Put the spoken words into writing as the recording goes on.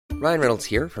Ryan Reynolds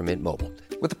here from Mint Mobile.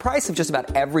 With the price of just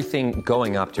about everything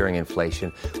going up during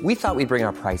inflation, we thought we'd bring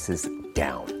our prices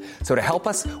down. So to help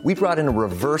us, we brought in a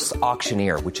reverse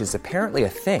auctioneer, which is apparently a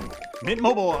thing. Mint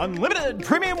Mobile Unlimited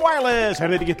Premium Wireless. How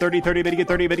to get 30, 30, bit to get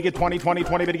 30, bit to get 20, 20,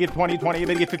 20, bit to get 20, 20,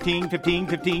 bit to get 15, 15,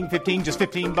 15, 15, just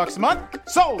 $15 a month?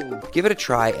 Sold! Give it a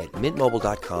try at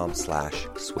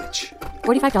mintmobile.com/switch.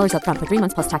 $45 up front for 3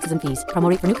 months plus taxes and fees. Promo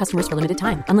rate for new customers for limited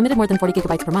time. Unlimited more than 40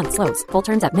 gigabytes per month. Slows full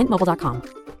terms at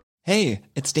mintmobile.com. Hey,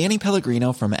 it's Danny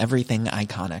Pellegrino from Everything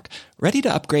Iconic. Ready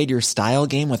to upgrade your style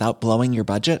game without blowing your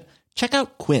budget? Check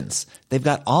out Quince. They've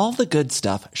got all the good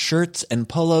stuff, shirts and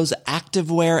polos,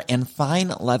 activewear, and fine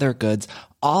leather goods,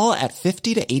 all at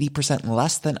 50 to 80%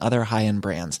 less than other high-end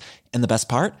brands. And the best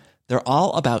part? They're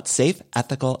all about safe,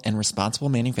 ethical, and responsible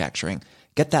manufacturing.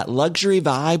 Get that luxury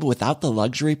vibe without the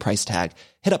luxury price tag.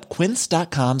 Hit up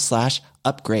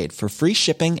quince.com/upgrade for free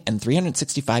shipping and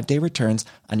 365-day returns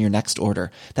on your next order.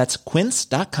 That's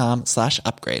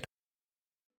quince.com/upgrade.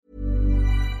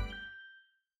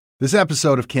 This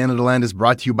episode of Canada Land is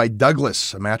brought to you by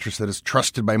Douglas, a mattress that is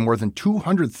trusted by more than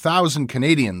 200,000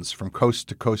 Canadians from coast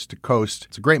to coast to coast.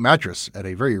 It's a great mattress at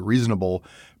a very reasonable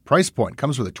price point.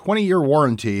 Comes with a 20-year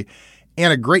warranty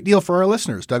and a great deal for our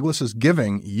listeners. Douglas is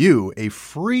giving you a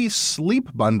free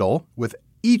sleep bundle with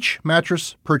each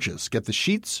mattress purchase. Get the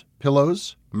sheets,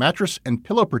 pillows, mattress, and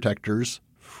pillow protectors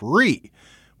free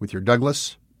with your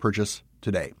Douglas purchase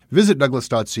today. Visit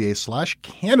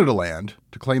douglas.ca/Canadaland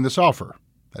to claim this offer.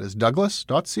 That is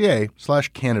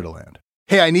douglas.ca/Canadaland.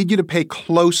 Hey, I need you to pay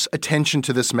close attention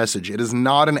to this message. It is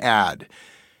not an ad.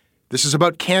 This is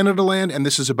about Canadaland, and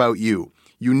this is about you.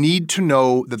 You need to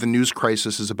know that the news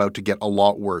crisis is about to get a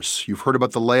lot worse. You've heard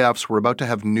about the layoffs. We're about to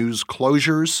have news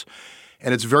closures,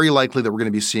 and it's very likely that we're going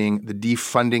to be seeing the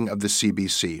defunding of the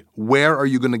CBC. Where are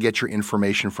you going to get your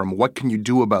information from? What can you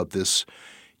do about this?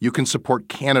 You can support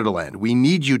Canadaland. We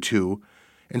need you to.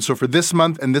 And so for this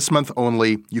month and this month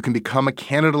only, you can become a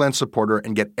Canadaland supporter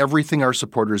and get everything our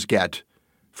supporters get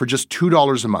for just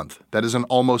 $2 a month. That is an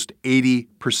almost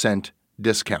 80%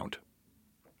 discount.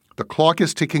 The clock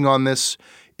is ticking on this.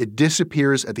 It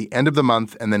disappears at the end of the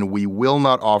month, and then we will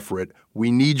not offer it.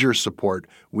 We need your support.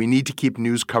 We need to keep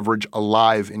news coverage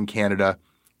alive in Canada.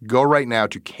 Go right now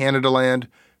to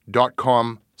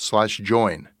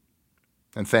canadaland.com/join.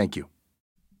 And thank you.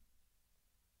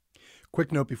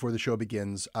 Quick note before the show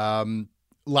begins.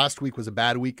 Last week was a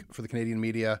bad week for the Canadian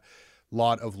media.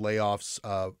 Lot of layoffs,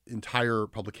 entire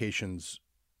publications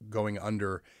going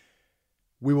under.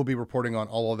 We will be reporting on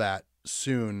all of that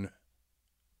soon.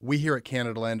 We here at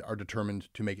Canadaland are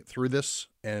determined to make it through this,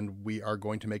 and we are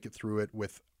going to make it through it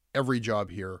with every job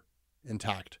here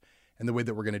intact. And the way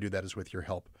that we're going to do that is with your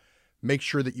help. Make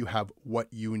sure that you have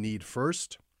what you need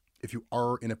first. If you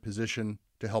are in a position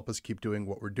to help us keep doing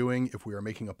what we're doing, if we are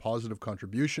making a positive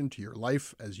contribution to your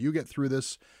life as you get through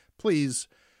this, please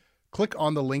click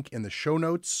on the link in the show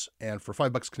notes. And for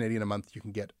 $5 Canadian a month, you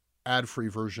can get ad-free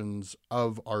versions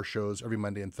of our shows every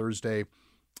Monday and Thursday.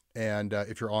 And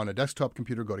if you're on a desktop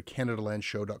computer, go to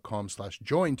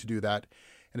canadalandshow.com/join to do that.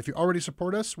 And if you already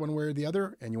support us one way or the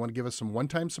other and you want to give us some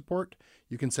one-time support,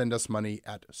 you can send us money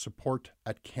at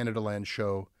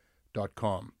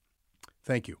support@canadalandshow.com.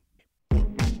 Thank you.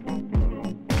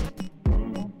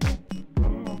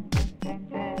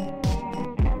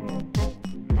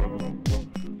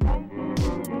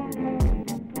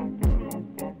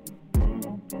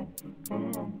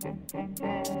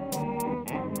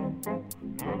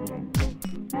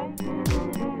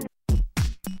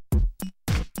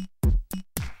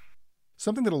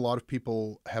 Something that a lot of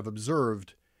people have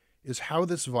observed is how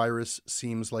this virus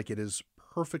seems like it is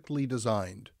perfectly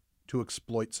designed to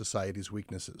exploit society's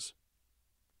weaknesses.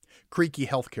 Creaky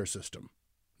healthcare system,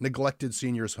 neglected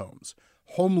seniors' homes,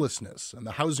 homelessness and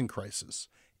the housing crisis,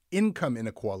 income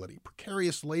inequality,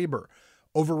 precarious labor,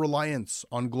 over-reliance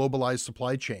on globalized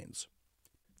supply chains,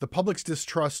 the public's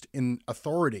distrust in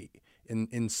authority,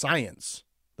 in science,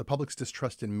 the public's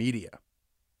distrust in media.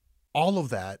 All of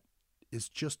that is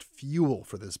just fuel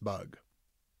for this bug.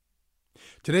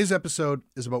 Today's episode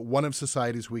is about one of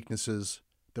society's weaknesses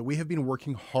that we have been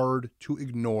working hard to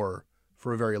ignore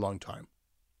for a very long time.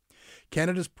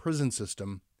 Canada's prison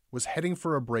system was heading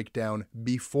for a breakdown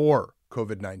before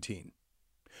COVID-19.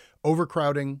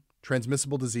 Overcrowding,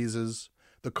 transmissible diseases,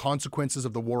 the consequences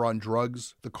of the war on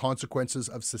drugs, the consequences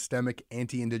of systemic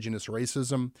anti-Indigenous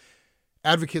racism.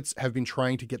 Advocates have been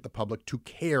trying to get the public to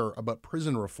care about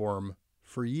prison reform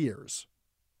for years.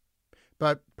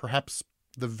 But perhaps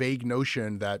the vague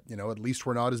notion that, at least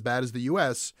we're not as bad as the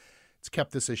US, it's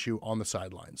kept this issue on the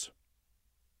sidelines.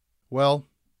 Well,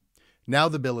 now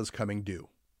the bill is coming due.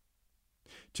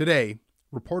 Today,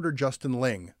 reporter Justin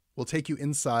Ling will take you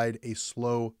inside a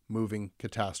slow-moving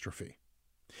catastrophe.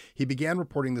 He began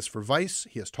reporting this for Vice.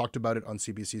 He has talked about it on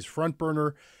CBC's Front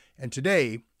Burner. And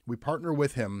today, we partner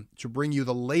with him to bring you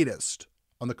the latest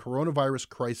on the coronavirus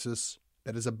crisis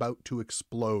that is about to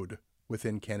explode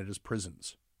within Canada's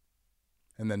prisons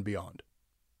and then beyond.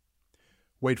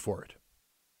 Wait for it.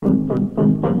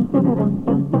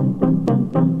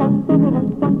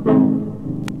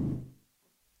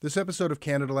 This episode of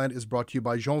Canadaland is brought to you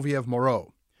by Geneviève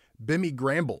Moreau, Bimmy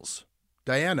Grambles,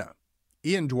 Diana,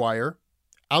 Ian Dwyer,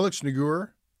 Alex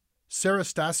Nagur, Sarah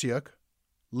Stasiuk,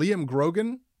 Liam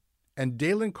Grogan, and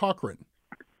Dalen Cochran.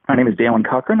 My name is Dalen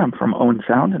Cochran. I'm from Owen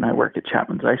Sound, and I work at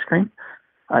Chapman's Ice Cream.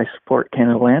 I support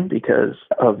Canadaland because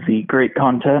of the great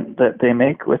content that they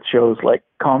make with shows like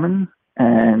Common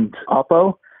and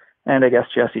Oppo, and I guess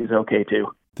Jesse's okay too.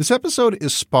 This episode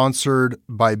is sponsored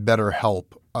by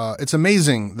BetterHelp. It's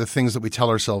amazing the things that we tell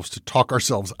ourselves to talk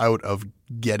ourselves out of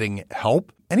getting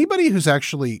help. Anybody who's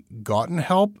actually gotten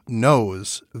help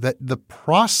knows that the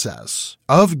process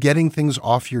of getting things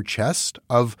off your chest,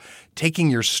 of taking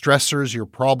your stressors, your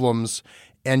problems,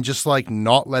 and just like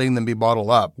not letting them be bottled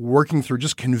up, working through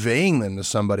just conveying them to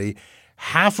somebody,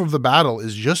 half of the battle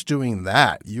is just doing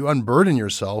that. You unburden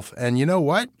yourself. And you know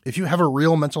what? If you have a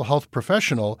real mental health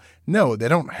professional, no, they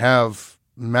don't have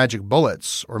magic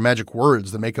bullets or magic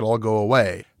words that make it all go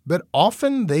away. But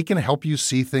often they can help you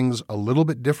see things a little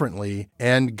bit differently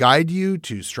and guide you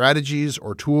to strategies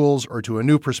or tools or to a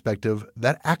new perspective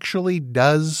that actually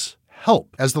does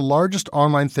help. As the largest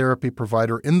online therapy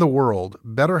provider in the world,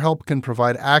 BetterHelp can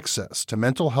provide access to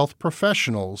mental health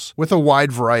professionals with a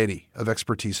wide variety of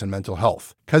expertise in mental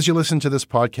health. Because you listen to this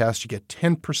podcast, you get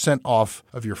 10% off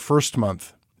of your first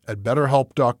month at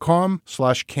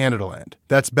betterhelp.com/Canadaland.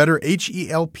 That's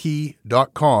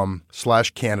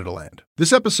betterhelp.com/Canadaland.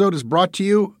 This episode is brought to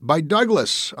you by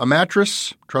Douglas, a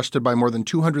mattress trusted by more than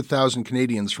 200,000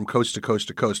 Canadians from coast to coast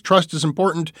to coast. Trust is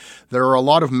important. There are a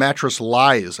lot of mattress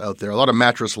lies out there, a lot of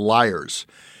mattress liars.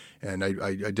 And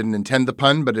I didn't intend the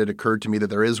pun, but it occurred to me that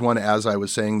there is one as I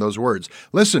was saying those words.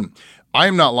 Listen, I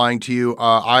am not lying to you.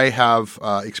 I have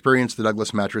experienced the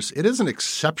Douglas mattress. It is an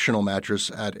exceptional mattress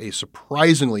at a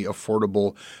surprisingly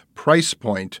affordable price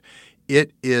point.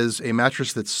 It is a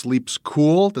mattress that sleeps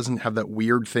cool, doesn't have that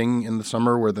weird thing in the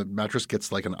summer where the mattress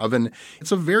gets like an oven.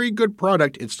 It's a very good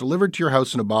product. It's delivered to your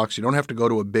house in a box. You don't have to go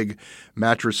to a big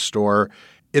mattress store.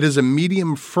 It is a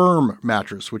medium firm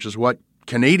mattress, which is what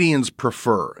Canadians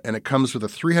prefer, and it comes with a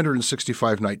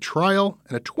 365-night trial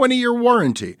and a 20-year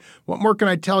warranty. What more can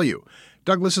I tell you?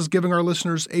 Douglas is giving our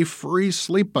listeners a free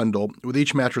sleep bundle with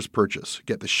each mattress purchase.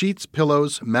 Get the sheets,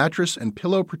 pillows, mattress, and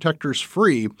pillow protectors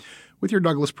free with your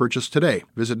Douglas purchase today.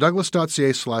 Visit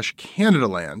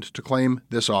douglas.ca/Canadaland to claim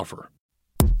this offer.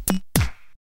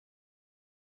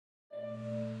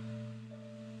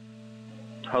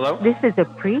 Hello? This is a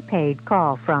prepaid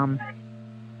call from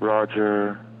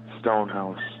Roger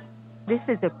Stonehouse. This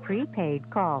is a prepaid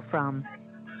call from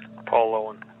Paul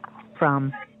Owen.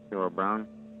 From Laura Brown.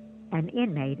 An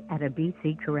inmate at a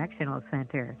BC Correctional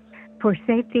Center. For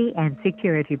safety and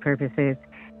security purposes,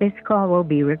 this call will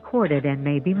be recorded and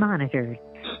may be monitored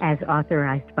as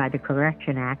authorized by the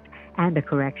Correction Act and the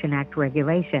Correction Act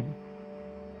regulation.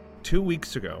 2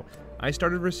 weeks ago, I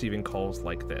started receiving calls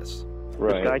like this.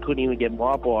 Right. This guy couldn't even get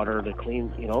mop water to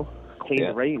clean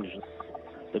the range.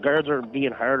 The guards are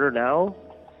being harder now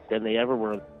than they ever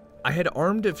were. I had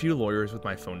armed a few lawyers with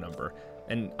my phone number,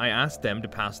 and I asked them to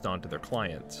pass it on to their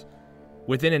clients.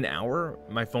 Within an hour,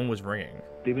 my phone was ringing.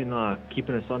 They've been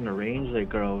keeping us on the range,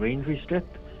 like range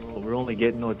restrict. We're only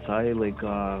getting outside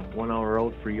 1 hour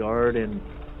out for yard and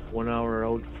 1 hour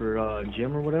out for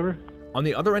gym or whatever. On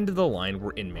the other end of the line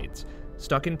were inmates,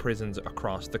 stuck in prisons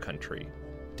across the country,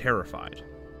 terrified.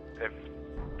 If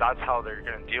that's how they're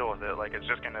going to deal with it, it's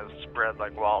just going to spread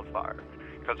like wildfire.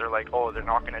 Because they're like, oh, they're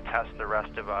not going to test the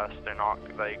rest of us. They're not,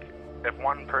 if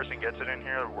one person gets it in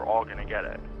here, we're all going to get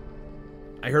it.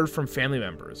 I heard from family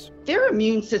members. Their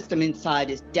immune system inside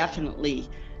is definitely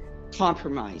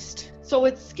compromised. So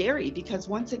it's scary because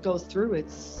once it goes through,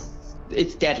 it's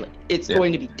deadly. It's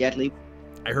going to be deadly.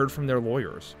 I heard from their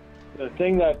lawyers. The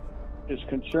thing that is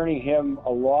concerning him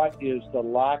a lot is the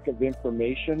lack of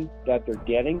information that they're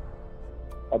getting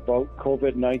about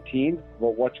COVID-19,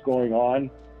 about what's going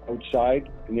on outside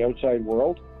in the outside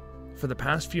world. For the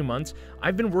past few months,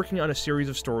 I've been working on a series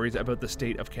of stories about the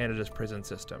state of Canada's prison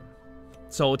system.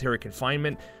 Solitary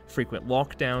confinement, frequent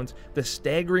lockdowns, the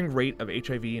staggering rate of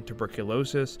HIV and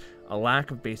tuberculosis, a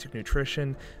lack of basic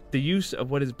nutrition, the use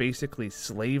of what is basically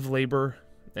slave labor,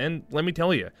 and let me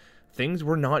tell you, things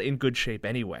were not in good shape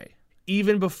anyway.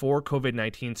 even before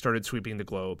COVID-19 started sweeping the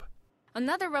globe.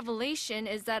 Another revelation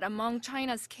is that among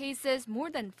China's cases, more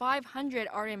than 500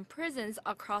 are in prisons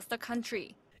across the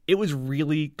country. It was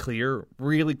really clear,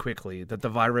 really quickly, that the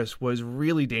virus was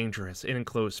really dangerous in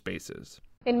enclosed spaces.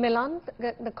 In Milan,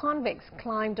 the convicts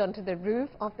climbed onto the roof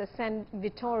of the San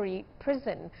Vittore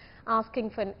prison,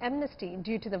 asking for an amnesty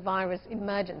due to the virus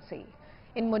emergency.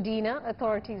 In Modena,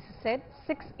 authorities said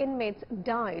 6 inmates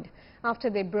died after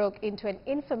they broke into an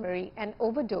infirmary and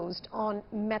overdosed on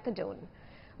methadone.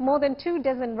 More than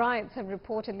 24 riots have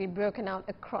reportedly broken out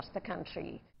across the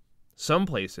country. Some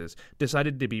places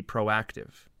decided to be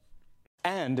proactive.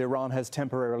 And Iran has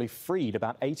temporarily freed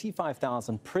about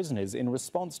 85,000 prisoners in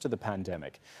response to the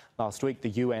pandemic. Last week, the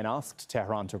UN asked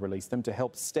Tehran to release them to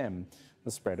help stem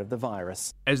the spread of the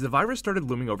virus. As the virus started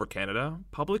looming over Canada,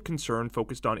 public concern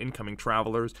focused on incoming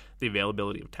travelers, the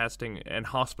availability of testing, and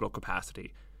hospital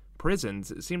capacity.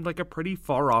 Prisons seemed like a pretty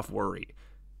far-off worry.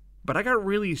 But I got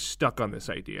really stuck on this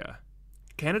idea.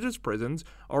 Canada's prisons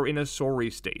are in a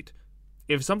sorry state.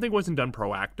 If something wasn't done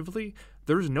proactively,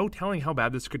 there's no telling how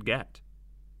bad this could get.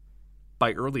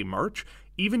 By early March,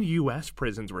 even U.S.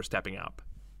 prisons were stepping up.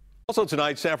 Also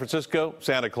tonight, San Francisco,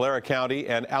 Santa Clara County,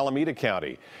 and Alameda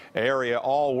County, area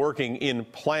all working in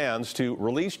plans to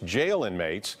release jail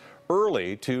inmates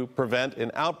early to prevent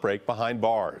an outbreak behind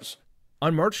bars.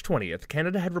 On March 20th,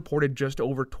 Canada had reported just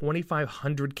over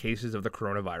 2,500 cases of the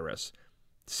coronavirus.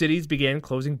 Cities began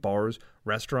closing bars,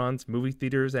 restaurants, movie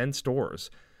theaters, and stores.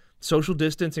 Social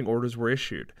distancing orders were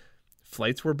issued.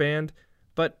 Flights were banned,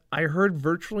 but I heard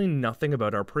virtually nothing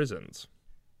about our prisons.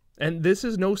 And this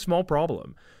is no small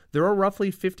problem. There are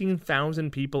roughly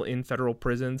 15,000 people in federal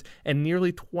prisons and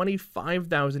nearly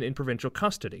 25,000 in provincial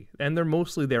custody, and they're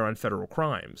mostly there on federal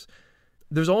crimes.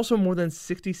 There's also more than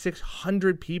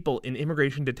 6,600 people in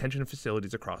immigration detention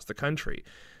facilities across the country.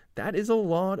 That is a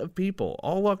lot of people,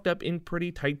 all locked up in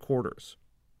pretty tight quarters.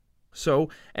 So,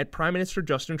 at Prime Minister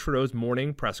Justin Trudeau's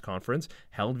morning press conference,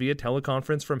 held via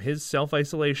teleconference from his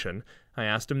self-isolation, I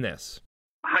asked him this.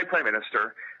 Hi, Prime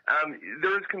Minister.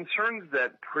 There is concerns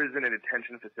that prison and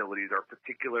detention facilities are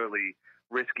particularly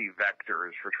risky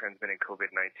vectors for transmitting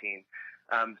COVID-19.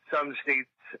 Some states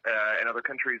and other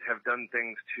countries have done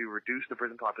things to reduce the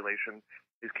prison population.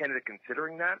 Is Canada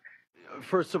considering that?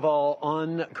 First of all,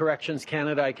 on Corrections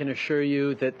Canada, I can assure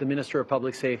you that the Minister of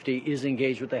Public Safety is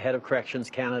engaged with the head of Corrections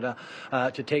Canada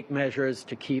to take measures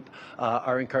to keep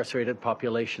our incarcerated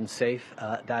population safe.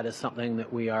 That is something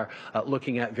that we are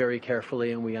looking at very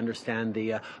carefully, and we understand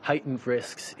the heightened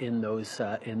risks in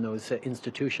those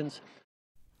institutions.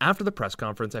 After the press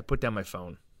conference, I put down my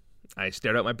phone. I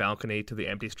stared out my balcony to the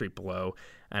empty street below,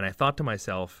 and I thought to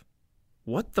myself,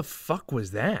 what the fuck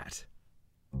was that?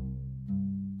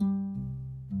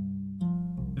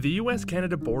 The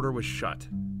US-Canada border was shut.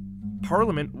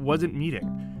 Parliament wasn't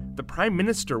meeting. The Prime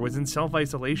Minister was in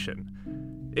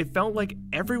self-isolation. It felt like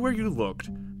everywhere you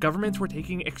looked, governments were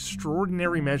taking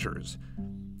extraordinary measures.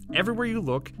 Everywhere you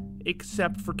look,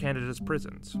 except for Canada's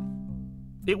prisons.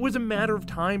 It was a matter of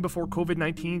time before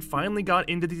COVID-19 finally got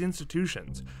into these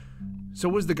institutions. So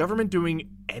was the government doing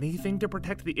anything to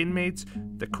protect the inmates,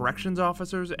 the corrections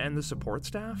officers, and the support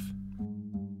staff?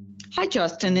 Hi,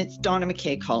 Justin. It's Donna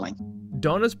McKay calling.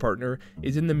 Donna's partner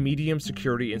is in the Medium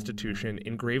Security Institution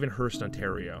in Gravenhurst,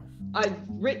 Ontario. I've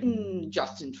written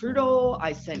Justin Trudeau.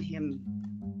 I sent him,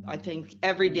 I think,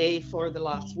 every day for the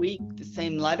last week, the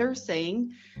same letter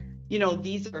saying, you know,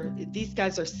 these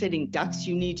guys are sitting ducks.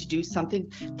 You need to do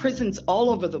something. Prisons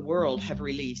all over the world have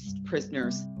released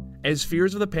prisoners. As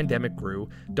fears of the pandemic grew,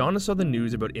 Donna saw the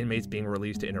news about inmates being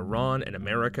released in Iran and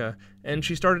America, and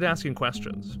she started asking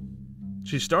questions.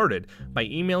 She started by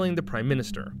emailing the Prime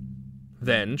Minister.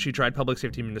 Then she tried Public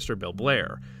Safety Minister Bill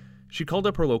Blair. She called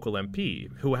up her local MP,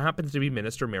 who happens to be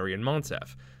Minister Marion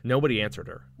Monsef. Nobody answered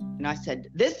her. And I said,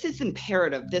 this is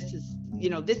imperative.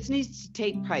 This needs to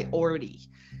take priority.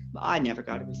 I never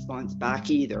got a response back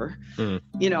either,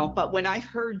 but when I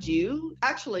heard you,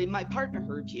 actually my partner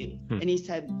heard you, and he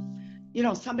said,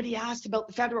 somebody asked about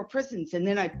the federal prisons, and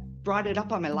then I brought it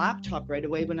up on my laptop right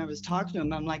away when I was talking to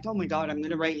him. I'm like, oh my God, I'm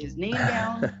going to write his name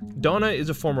down. Donna is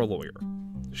a former lawyer.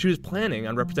 She was planning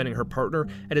on representing her partner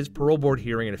at his parole board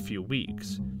hearing in a few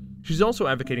weeks. She's also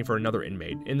advocating for another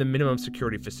inmate in the minimum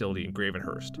security facility in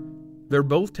Gravenhurst. They're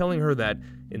both telling her that,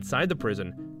 inside the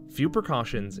prison, few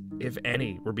precautions, if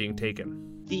any, were being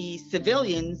taken. The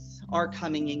civilians are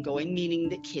coming and going, meaning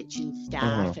the kitchen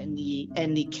staff and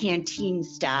the canteen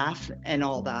staff and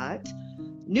all that.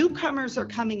 Newcomers are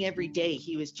coming every day.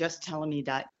 He was just telling me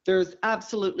that. There's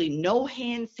absolutely no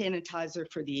hand sanitizer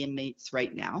for the inmates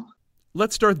right now.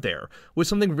 Let's start there with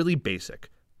something really basic: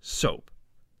 soap.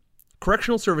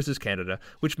 Correctional Services Canada,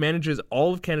 which manages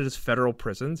all of Canada's federal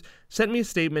prisons, sent me a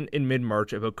statement in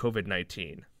mid-March about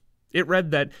COVID-19. It read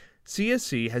that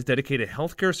CSC has dedicated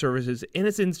healthcare services in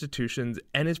its institutions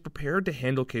and is prepared to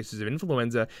handle cases of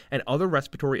influenza and other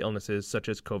respiratory illnesses such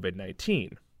as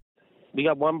COVID-19. We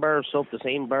got one bar of soap, the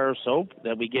same bar of soap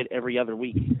that we get every other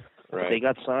week. Right. They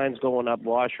got signs going up,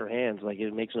 wash your hands. Like,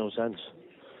 it makes no sense.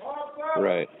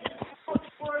 Right.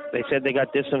 They said they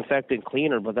got disinfectant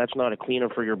cleaner, but that's not a cleaner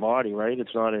for your body, right?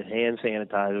 It's not a hand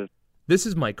sanitizer. This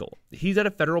is Michael. He's at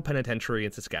a federal penitentiary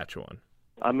in Saskatchewan.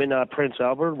 I'm in Prince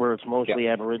Albert, where it's mostly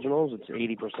Aboriginals. It's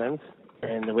 80%.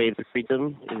 And the way they treat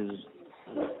them is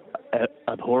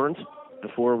abhorrent.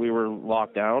 Before we were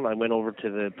locked down, I went over to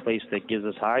the place that gives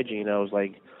us hygiene. I was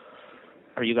like,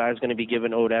 are you guys going to be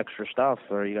giving out extra stuff?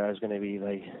 Or are you guys going to be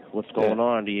like, what's going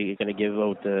on? Are you going to give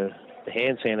out the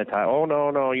hand sanitizer? Oh,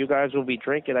 no, you guys will be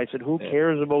drinking. I said, who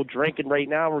cares about drinking right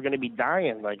now? We're going to be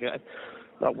dying. Like, I'm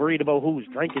not worried about who's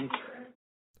drinking.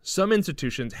 Some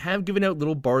institutions have given out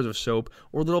little bars of soap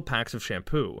or little packs of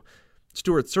shampoo.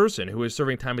 Stuart Surson, who is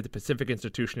serving time at the Pacific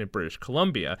Institution in British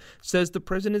Columbia, says the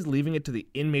prison is leaving it to the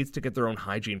inmates to get their own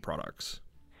hygiene products.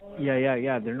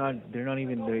 Yeah. They're not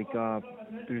even like,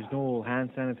 there's no hand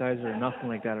sanitizer or nothing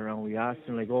like that around. We asked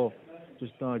them, like,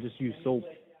 just use soap.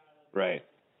 Right.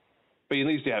 But at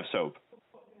least you have soap.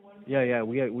 Yeah.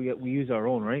 We use our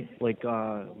own, right? Like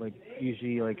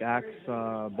usually like Axe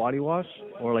body wash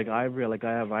or like Ivory. Like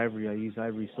I have Ivory. I use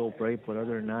Ivory soap, right? But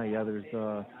other than that,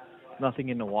 there's nothing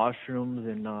in the washrooms,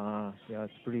 and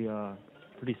it's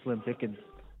pretty slim pickings.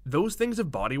 Those things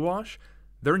of body wash,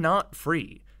 they're not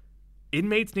free.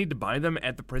 Inmates need to buy them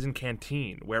at the prison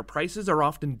canteen, where prices are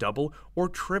often double or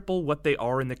triple what they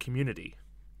are in the community.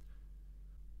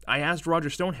 I asked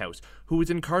Roger Stonehouse, who is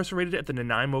incarcerated at the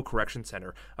Nanaimo Correction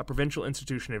Centre, a provincial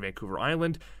institution in Vancouver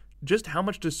Island, just how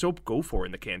much does soap go for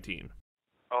in the canteen?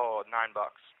 Oh, $9.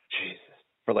 Jesus.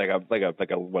 For like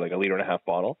a liter and a half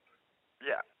bottle?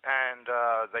 Yeah, and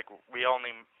we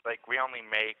only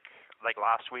make, like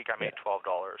last week I made $12.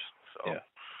 So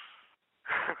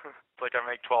like I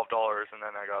make $12 and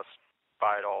then I got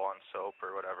buy it all on soap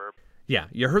or whatever. Yeah,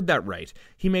 you heard that right.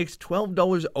 He makes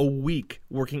 $12 a week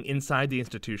working inside the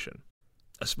institution.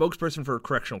 A spokesperson for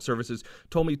Correctional Services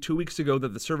told me 2 weeks ago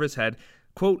that the service had,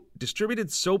 quote,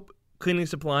 distributed soap, cleaning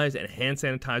supplies, and hand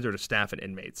sanitizer to staff and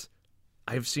inmates.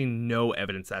 I have seen no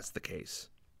evidence that's the case.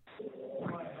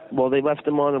 Well, they left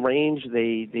them on the range.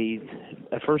 They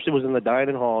at first it was in the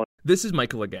dining hall. This is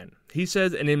Michael again. He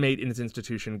says an inmate in his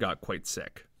institution got quite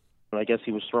sick. I guess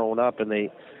he was throwing up, and they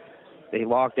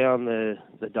locked down the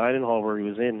dining hall where he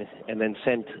was in, and then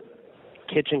sent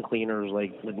kitchen cleaners,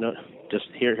 like, just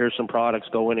here's some products,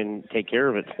 go in and take care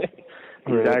of it.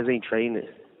 These guys ain't trained.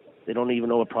 They don't even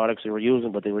know what products they were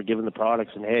using, but they were given the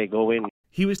products, and hey, go in.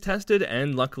 He was tested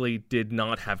and luckily did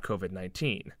not have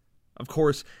COVID-19. Of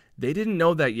course, they didn't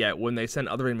know that yet when they sent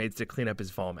other inmates to clean up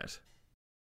his vomit.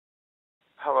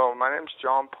 Hello, my name's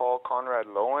John Paul Conrad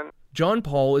Lowen. John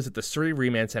Paul is at the Surrey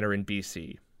Remand Centre in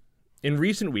BC. In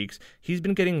recent weeks, he's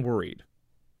been getting worried.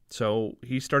 So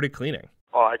he started cleaning.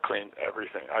 Oh, I cleaned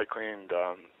everything. I cleaned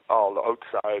all the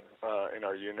outside in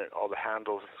our unit, all the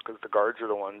handles, because the guards are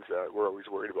the ones that we're always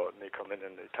worried about, and they come in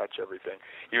and they touch everything.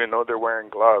 Even though they're wearing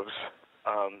gloves,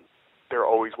 they're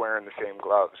always wearing the same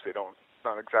gloves. They don't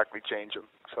not exactly change them.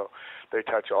 So they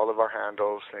touch all of our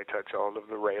handles, they touch all of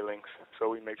the railings. So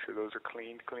we make sure those are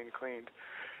cleaned.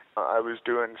 I was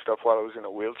doing stuff while I was in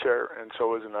a wheelchair, and so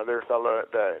was another fella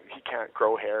that he can't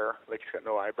grow hair, like he's got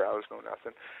no eyebrows, no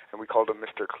nothing, and we called him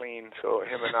Mr. Clean. So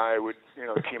him and I would,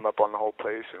 team up on the whole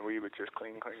place, and we would just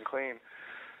clean.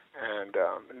 And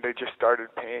they just started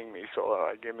paying me, so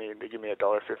they give me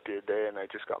 $1.50 a day, and I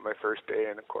just got my first day,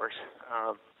 and of course,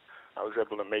 I was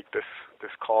able to make this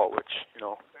call, which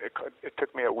it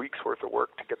took me a week's worth of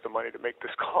work to get the money to make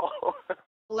this call.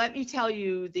 Let me tell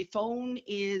you, the phone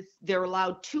they're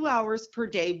allowed 2 hours per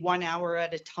day, 1 hour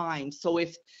at a time. So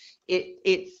if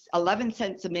it's 11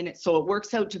 cents a minute, so it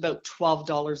works out to about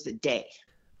 $12 a day.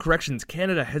 Corrections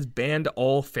Canada has banned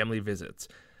all family visits.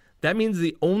 That means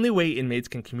the only way inmates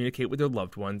can communicate with their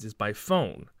loved ones is by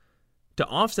phone. To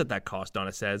offset that cost,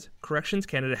 Donna says, Corrections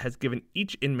Canada has given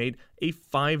each inmate a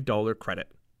 $5 credit.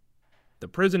 The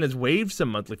prison has waived some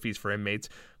monthly fees for inmates,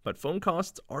 but phone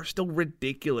costs are still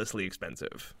ridiculously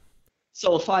expensive.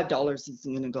 So $5 isn't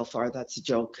going to go far. That's a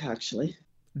joke, actually.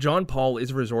 John Paul is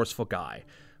a resourceful guy,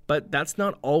 but that's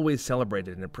not always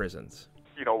celebrated in the prisons.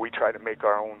 We try to make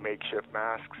our own makeshift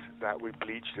masks that we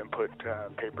bleached and put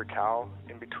paper towel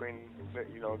in between,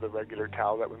 the regular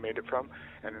towel that we made it from,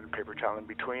 and then paper towel in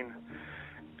between.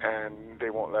 and they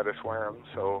won't let us wear them,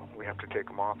 so we have to take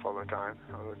them off all the time.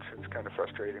 So it's kind of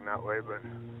frustrating that way, but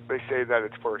they say that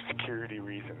it's for a security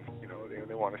reason. You know,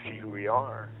 they want to see who we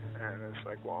are, and it's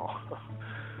like, well,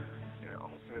 you know,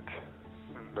 it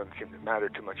doesn't seem to matter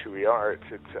too much who we are.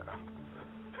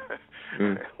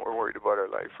 We're worried about our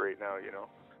life right now, you know.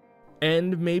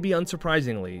 And maybe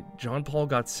unsurprisingly, John Paul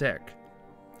got sick.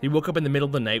 He woke up in the middle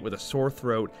of the night with a sore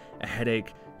throat, a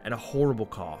headache, and a horrible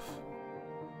cough.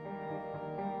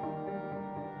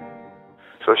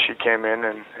 So she came in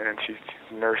and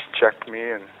nurse checked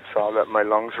me and saw that my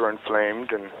lungs were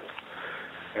inflamed and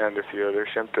a few other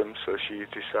symptoms. So she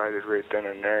decided right then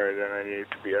and there that I needed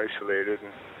to be isolated,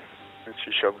 and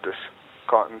she shoved this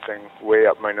cotton thing way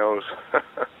up my nose.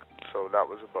 So that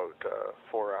was about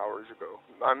 4 hours ago.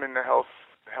 I'm in the health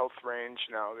range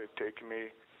now. They've taken me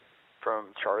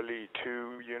from Charlie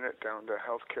 2 unit down to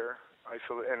healthcare,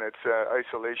 and it's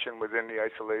isolation within the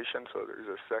isolation. So there's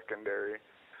a secondary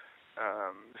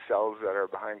cells that are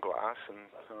behind glass, and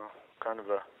kind of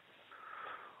a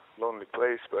lonely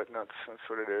place, but that's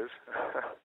what it is.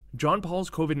 John Paul's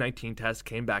COVID-19 test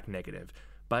came back negative,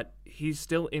 but he's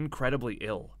still incredibly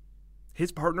ill.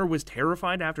 His partner was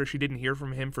terrified after she didn't hear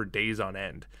from him for days on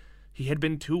end. He had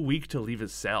been too weak to leave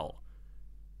his cell.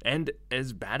 And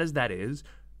as bad as that is,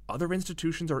 other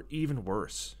institutions are even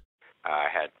worse. I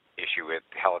had issue with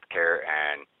healthcare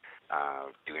and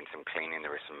doing some cleaning.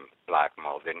 There was some black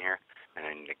mold in here, and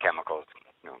then the chemicals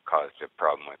caused a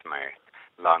problem with my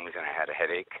lungs, and I had a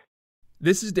headache.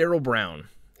 This is Daryl Brown.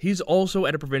 He's also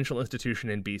at a provincial institution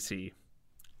in BC.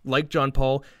 Like John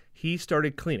Paul, he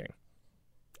started cleaning.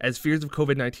 As fears of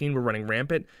COVID-19 were running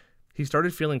rampant, he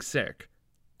started feeling sick.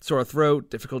 Sore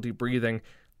throat, difficulty breathing.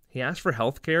 He asked for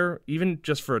health care, even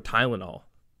just for a Tylenol.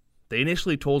 They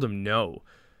initially told him no.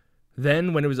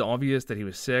 Then, when it was obvious that he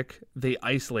was sick, they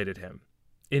isolated him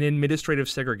in administrative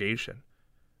segregation.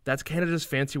 That's Canada's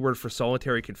fancy word for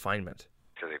solitary confinement.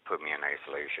 So they put me in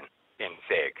isolation, in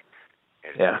seg.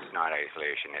 It's not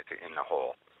isolation, it's in the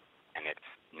hole. And it's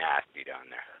nasty down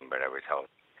there. But I was held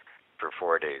for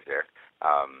 4 days there.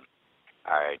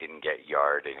 I didn't get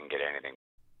yard, I didn't get anything.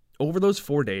 Over those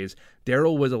 4 days,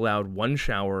 Daryl was allowed 1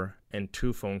 shower and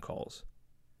 2 phone calls.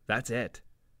 That's it.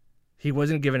 He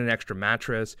wasn't given an extra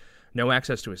mattress, no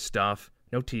access to his stuff,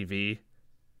 no TV.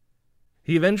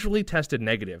 He eventually tested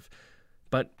negative,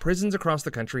 but prisons across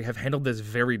the country have handled this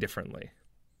very differently.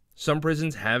 Some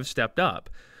prisons have stepped up.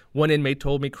 One inmate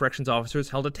told me corrections officers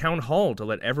held a town hall to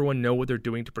let everyone know what they're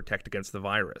doing to protect against the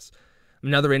virus.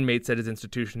 Another inmate said his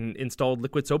institution installed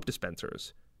liquid soap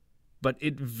dispensers. But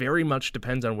it very much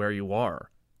depends on where you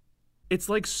are. It's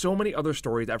like so many other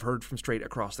stories I've heard from straight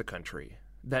across the country,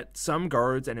 that some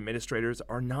guards and administrators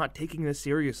are not taking this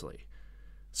seriously.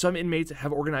 Some inmates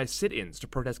have organized sit-ins to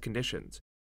protest conditions.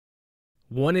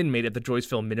 One inmate at the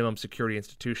Joyceville Minimum Security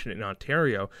Institution in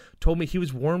Ontario told me he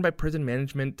was warned by prison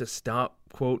management to stop,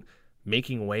 quote,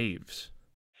 making waves.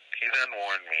 He then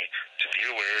warned me to be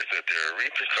aware that there are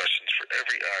repercussions for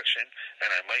every action, and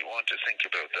I might want to think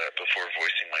about that before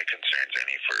voicing my concerns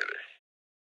any further.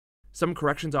 Some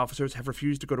corrections officers have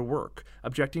refused to go to work,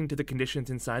 objecting to the conditions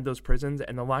inside those prisons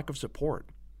and the lack of support.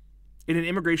 In an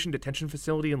immigration detention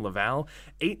facility in Laval,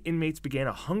 8 inmates began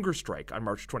a hunger strike on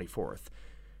March 24th.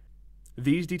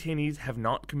 These detainees have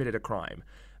not committed a crime.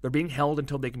 They're being held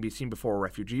until they can be seen before a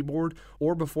refugee board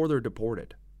or before they're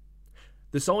deported.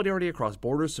 The Solidarity Across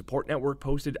Borders support network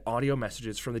posted audio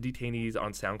messages from the detainees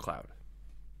on SoundCloud.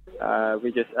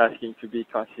 We're just asking to be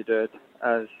considered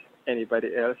as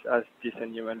anybody else, as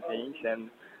decent human beings,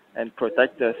 and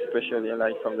protect us, especially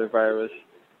like from the virus,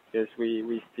 because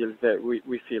we feel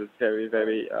very,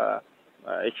 very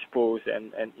exposed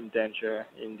and in danger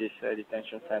in this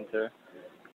detention center.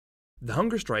 The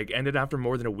hunger strike ended after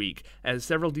more than a week, as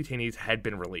several detainees had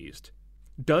been released.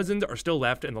 Dozens are still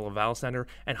left in the Laval Centre,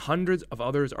 and hundreds of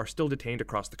others are still detained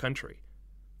across the country.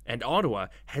 And Ottawa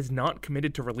has not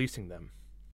committed to releasing them.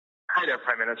 Hi there,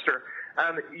 Prime Minister.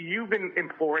 You've been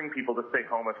imploring people to stay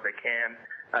home if they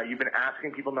can. You've been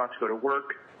asking people not to go to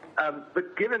work.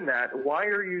 But given that, why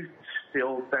are you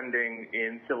still sending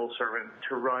in civil servants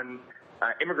to run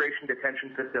immigration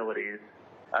detention facilities?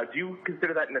 Do you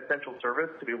consider that an essential service,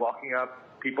 to be locking up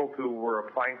people who were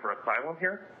applying for asylum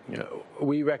here?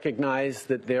 We recognize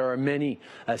that there are many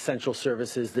essential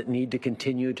services that need to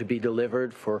continue to be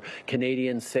delivered for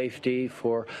Canadian safety,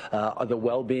 for the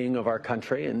well-being of our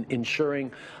country, and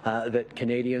ensuring that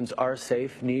Canadians are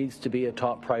safe needs to be a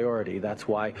top priority. That's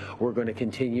why we're going to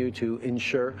continue to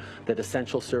ensure that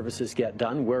essential services get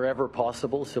done wherever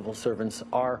possible. Civil servants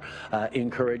are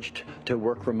encouraged to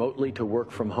work remotely, to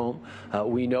work from home.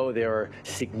 We know there are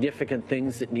significant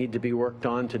things that need to be worked on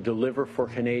on to deliver for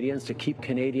Canadians, to keep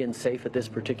Canadians safe at this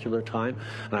particular time.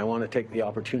 And I want to take the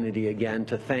opportunity again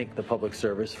to thank the public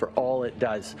service for all it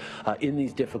does in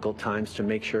these difficult times to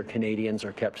make sure Canadians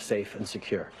are kept safe and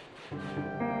secure.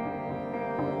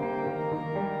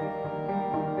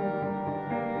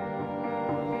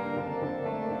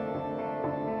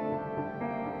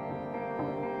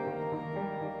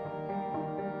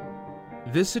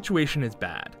 This situation is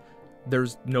bad.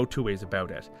 There's no two ways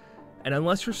about it. And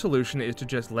unless your solution is to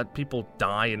just let people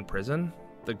die in prison,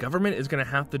 the government is going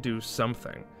to have to do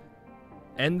something.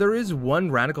 And there is one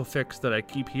radical fix that I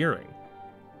keep hearing.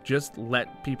 Just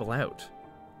let people out.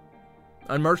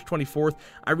 On March 24th,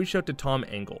 I reached out to Tom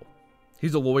Engel.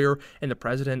 He's a lawyer and the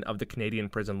president of the Canadian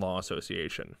Prison Law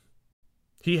Association.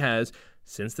 He has,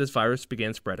 since this virus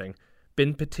began spreading,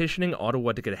 been petitioning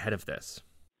Ottawa to get ahead of this.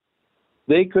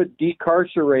 They could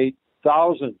decarcerate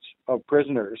thousands of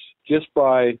prisoners just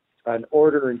by an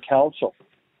order in council,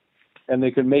 and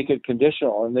they could make it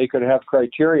conditional, and they could have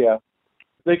criteria.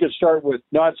 They could start with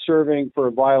not serving for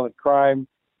a violent crime,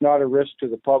 not a risk to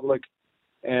the public,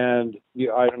 and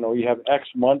you have X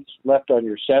months left on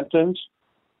your sentence.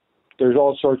 There's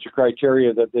all sorts of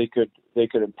criteria that they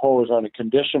could impose on a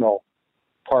conditional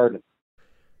pardon.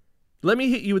 Let me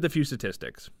hit you with a few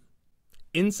statistics.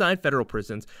 Inside federal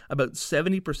prisons, about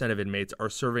 70% of inmates are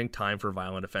serving time for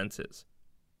violent offenses.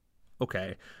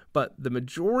 Okay, but the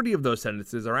majority of those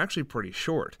sentences are actually pretty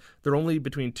short. They're only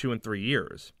between 2 and 3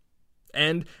 years.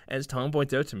 And, as Tom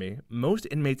points out to me, most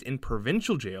inmates in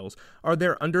provincial jails are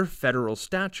there under federal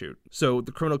statute, so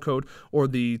the Criminal Code or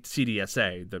the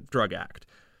CDSA, the Drug Act.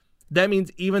 That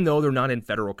means even though they're not in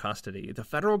federal custody, the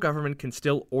federal government can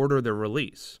still order their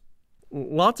release.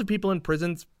 Lots of people in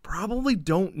prisons probably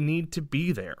don't need to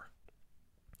be there.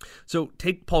 So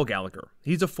take Paul Gallagher.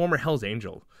 He's a former Hells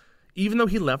Angel. Even though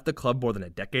he left the club more than a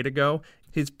decade ago,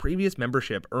 his previous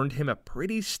membership earned him a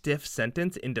pretty stiff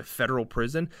sentence into federal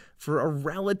prison for a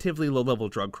relatively low-level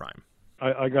drug crime.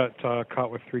 I got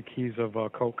caught with 3 keys of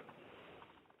coke.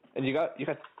 And you got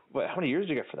what, how many years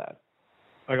did you get for that?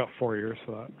 I got 4 years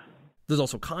for that. There's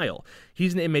also Kyle.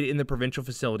 He's an inmate in the provincial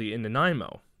facility in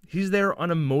Nanaimo. He's there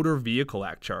on a Motor Vehicle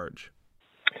Act charge.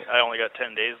 I only got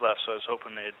 10 days left, so I was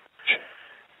hoping they'd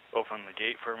open the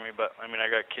gate for me. But, I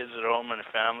got kids at home and a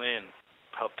family and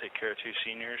help take care of 2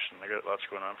 seniors, and I got lots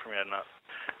going on for me. I've not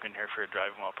been here for a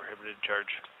driving while prohibited charge.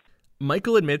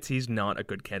 Michael admits he's not a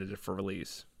good candidate for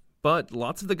release, but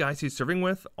lots of the guys he's serving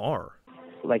with are.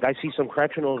 Like, I see some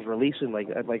correctionals releasing, like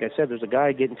I said, there's a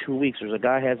guy getting 2 weeks, there's a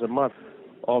guy has a month.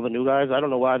 All the new guys, I don't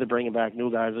know why they're bringing back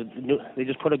new guys. They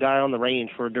just put a guy on the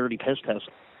range for a dirty piss test.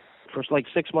 For like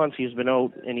 6 months he's been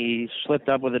out, and he slipped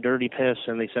up with a dirty piss,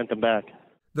 and they sent him back.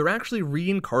 They're actually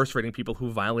reincarcerating people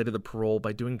who violated the parole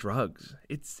by doing drugs.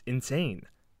 It's insane.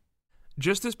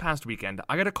 Just this past weekend,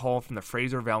 I got a call from the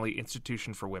Fraser Valley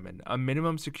Institution for Women, a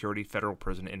minimum security federal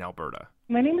prison in Alberta.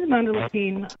 My name is Amanda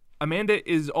Lapine. Amanda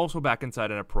is also back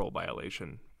inside on a parole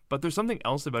violation, but there's something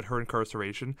else about her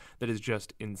incarceration that is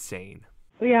just insane.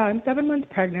 Yeah, I'm 7 months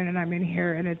pregnant and I'm in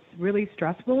here, and it's really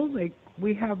stressful. Like,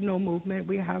 we have no movement.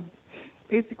 We have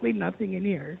basically nothing in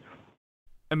here.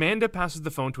 Amanda passes the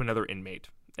phone to another inmate,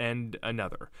 and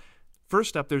another.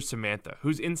 First up, there's Samantha,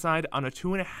 who's inside on a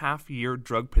 2.5-year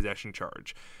drug possession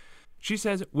charge. She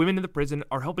says women in the prison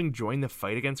are helping join the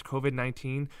fight against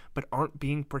COVID-19, but aren't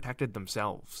being protected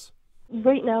themselves.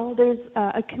 Right now, there's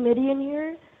a committee in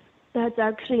here that's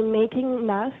actually making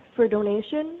masks for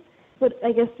donation. But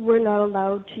I guess we're not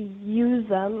allowed to use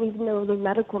them, even though they're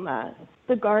medical masks.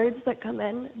 The guards that come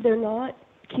in, they're not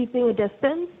keeping a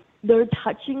distance. They're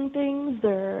touching things.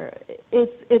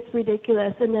 It's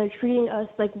ridiculous, and they're treating us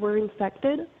like we're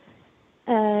infected.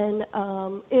 And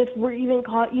if we're even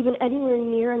caught, even anywhere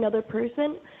near another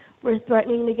person, we're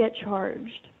threatening to get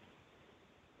charged.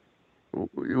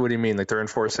 What do you mean? Like they're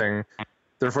enforcing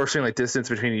like distance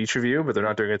between each of you, but they're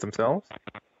not doing it themselves?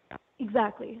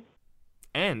 Exactly.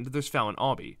 And there's Fallon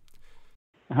Aubie.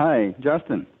 Hi,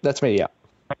 Justin. That's me, yeah.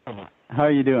 How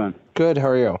are you doing? Good, how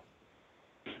are you?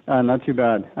 Not too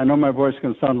bad. I know my voice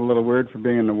can sound a little weird for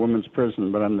being in a women's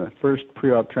prison, but I'm the first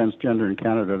pre-op transgender in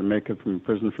Canada to make it from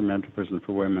prison for men to prison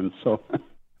for women, so...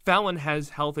 Fallon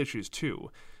has health issues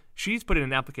too. She's put in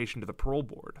an application to the parole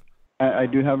board. I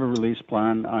do have a release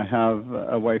plan. I have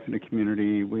a wife in the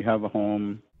community. We have a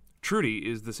home. Trudy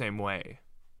is the same way.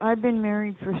 I've been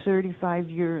married for 35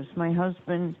 years. My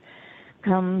husband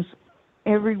comes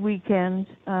every weekend.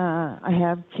 I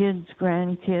have kids,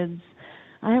 grandkids.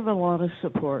 I have a lot of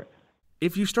support.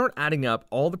 If you start adding up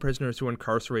all the prisoners who are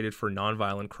incarcerated for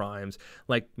nonviolent crimes,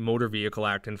 like Motor Vehicle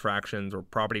Act infractions or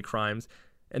property crimes,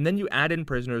 And then you add in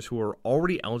prisoners who are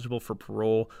already eligible for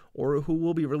parole or who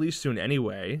will be released soon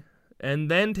anyway, and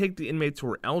then take the inmates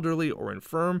who are elderly or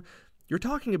infirm, you're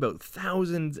talking about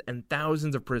thousands and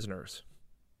thousands of prisoners.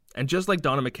 And just like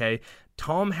Donna McKay,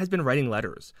 Tom has been writing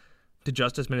letters to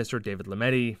Justice Minister David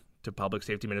Lametti, to Public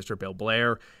Safety Minister Bill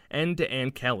Blair, and to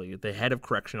Ann Kelly, the head of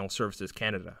Correctional Services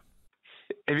Canada.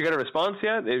 Have you got a response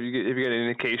yet? Have you got an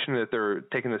indication that they're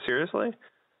taking this seriously?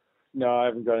 No, I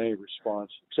haven't got any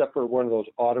response, except for one of those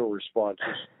auto responses.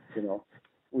 You know,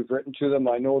 we've written to them.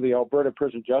 I know the Alberta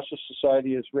Prison Justice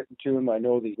Society has written to them. I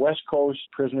know the West Coast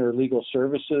Prisoner Legal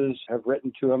Services have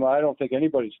written to them. I don't think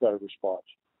anybody's got a response.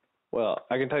 Well,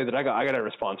 I can tell you that I got a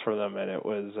response from them, and it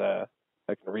was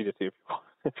I can read it to you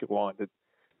if you want.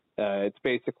 It's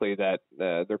basically that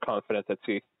they're confident that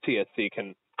CSC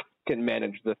can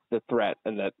manage the threat,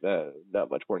 and that not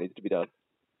much more needs to be done.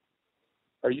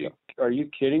 Are you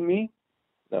kidding me?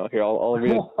 No, here I'll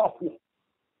read it.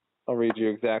 I'll read you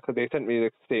exactly. They sent me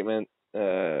the statement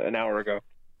an hour ago.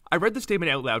 I read the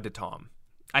statement out loud to Tom.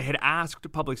 I had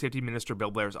asked Public Safety Minister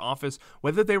Bill Blair's office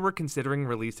whether they were considering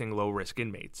releasing low-risk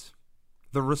inmates.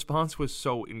 The response was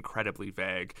so incredibly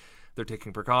vague. They're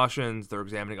taking precautions, they're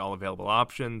examining all available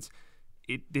options.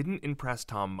 It didn't impress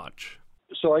Tom much.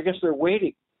 So I guess they're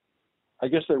waiting. I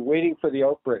guess they're waiting for the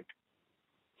outbreak.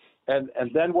 And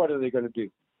then what are they going to do?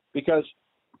 Because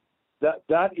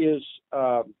that is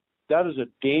a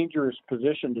dangerous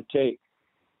position to take,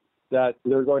 that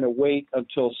they're going to wait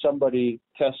until somebody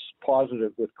tests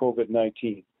positive with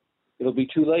COVID-19. It'll be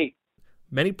too late.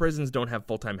 Many prisons don't have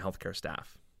full-time healthcare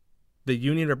staff. The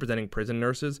union representing prison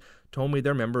nurses told me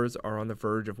their members are on the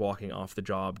verge of walking off the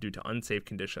job due to unsafe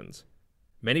conditions.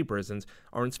 Many prisons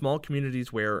are in small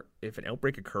communities where, if an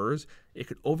outbreak occurs, it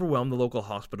could overwhelm the local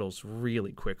hospitals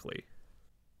really quickly.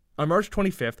 On March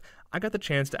 25th, I got the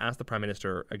chance to ask the Prime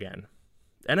Minister again.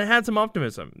 And I had some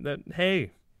optimism that,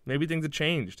 hey, maybe things had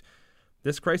changed.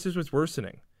 This crisis was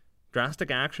worsening. Drastic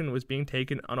action was being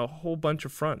taken on a whole bunch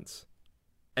of fronts.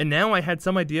 And now I had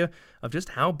some idea of just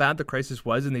how bad the crisis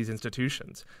was in these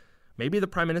institutions. Maybe the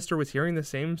Prime Minister was hearing the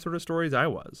same sort of stories I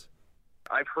was.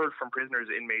 I've heard from prisoners,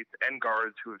 inmates, and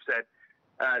guards who have said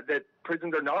that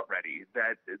prisons are not ready,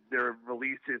 that their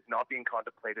release is not being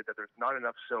contemplated, that there's not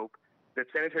enough soap, that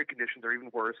sanitary conditions are even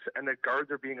worse, and that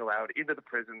guards are being allowed into the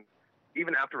prisons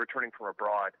even after returning from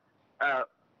abroad.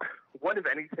 What, if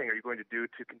anything, are you going to do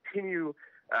to continue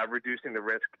reducing the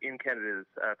risk in Canada's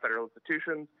federal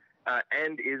institutions,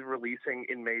 and is releasing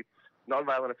inmates,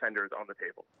 nonviolent offenders, on the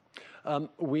table?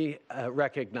 We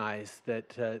recognize that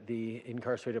the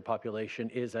incarcerated population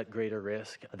is at greater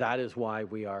risk. That is why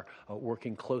we are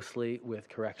working closely with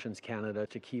Corrections Canada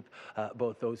to keep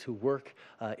both those who work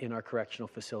in our correctional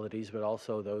facilities, but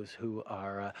also those who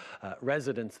are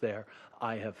residents there.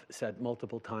 I have said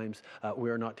multiple times we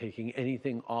are not taking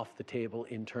anything off the table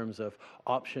in terms of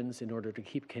options in order to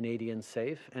keep Canadians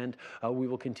safe, and we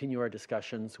will continue our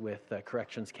discussions with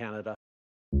Corrections Canada.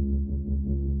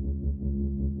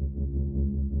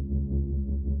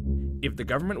 If the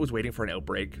government was waiting for an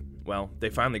outbreak, well,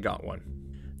 they finally got one.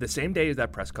 The same day as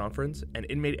that press conference, an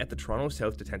inmate at the Toronto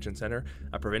South Detention Centre,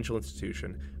 a provincial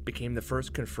institution, became the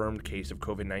first confirmed case of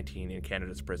COVID-19 in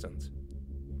Canada's prisons.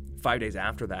 5 days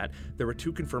after that, there were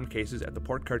 2 confirmed cases at the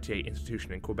Port Cartier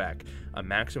Institution in Quebec, a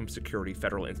maximum security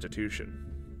federal institution.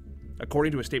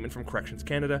 According to a statement from Corrections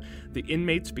Canada, the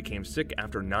inmates became sick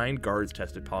after 9 guards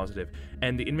tested positive,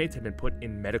 and the inmates had been put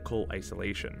in medical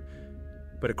isolation.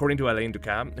 But according to Alain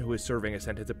Ducap, who is serving a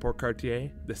sentence at Port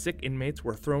Cartier, the sick inmates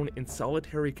were thrown in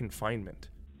solitary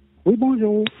confinement. Oui,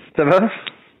 bonjour. Ça va?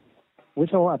 Oui,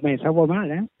 ça va. Ben, ça va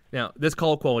mal, hein? Now, this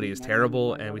call quality is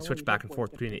terrible, and we switched back and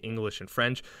forth between English and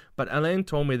French, but Alain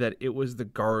told me that it was the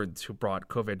guards who brought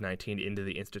COVID-19 into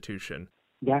the institution.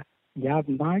 Yeah,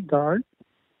 my guard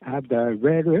have the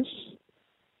virus.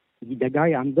 The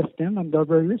guy understands the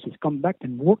virus. He's come back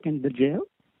and work in the jail.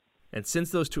 And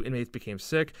since those 2 inmates became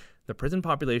sick, the prison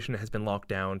population has been locked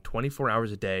down 24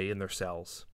 hours a day in their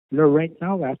cells. No, right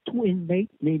now, I have 2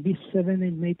 inmates, maybe 7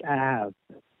 inmates I have.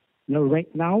 No,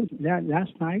 right now,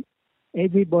 last night,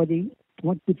 everybody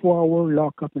 24-hour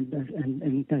lock up in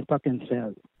the fucking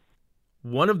cell.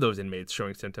 One of those inmates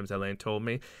showing symptoms, Alain told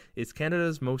me, is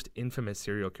Canada's most infamous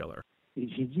serial killer.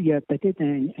 J'ai dit, il y a peut-être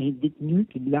un détenu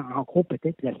qui l'a encore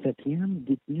peut-être la 7e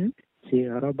détenu. C'est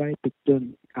Robert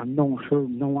Picton. I'm not sure,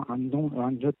 no, I'm not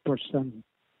 100%.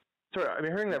 Sorry, I'm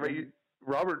hearing that right.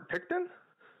 Robert Picton?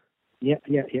 Yeah.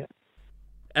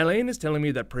 Alain is telling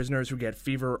me that prisoners who get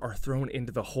fever are thrown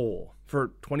into the hole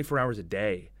for 24 hours a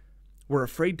day. We're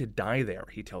afraid to die there,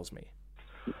 he tells me.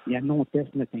 Il y a non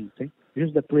test, nothing, tu sais.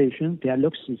 Juste de pression, puis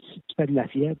alors si tu fais de la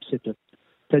fièvre, c'est tout.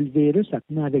 C'était le virus, ça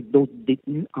tenait avec d'autres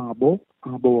détenus en bas,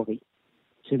 embarrés.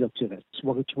 C'est là que tu restes. Tu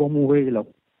vas mourir là.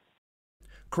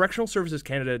 Correctional Services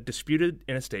Canada disputed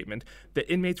in a statement that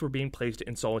inmates were being placed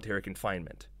in solitary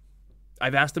confinement.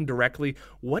 I've asked them directly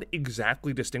what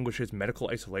exactly distinguishes medical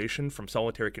isolation from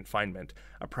solitary confinement,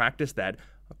 a practice that,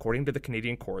 according to the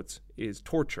Canadian courts, is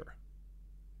torture.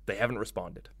 They haven't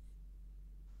responded.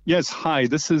 Yes, hi,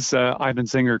 this is Ivan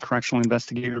Zinger, Correctional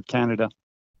Investigator of Canada.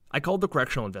 I called the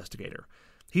correctional investigator.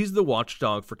 He's the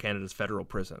watchdog for Canada's federal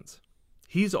prisons.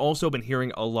 He's also been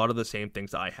hearing a lot of the same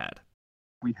things I had.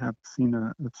 We have seen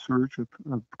a surge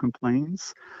of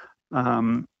complaints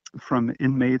from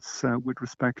inmates with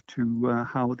respect to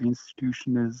how the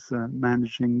institution is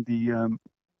managing the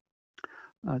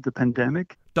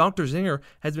pandemic. Dr. Zinger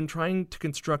has been trying to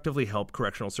constructively help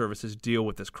correctional services deal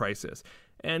with this crisis,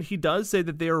 and he does say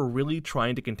that they are really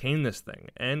trying to contain this thing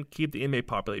and keep the inmate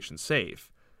population safe.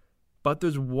 But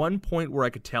there's one point where I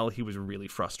could tell he was really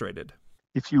frustrated.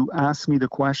 If you ask me the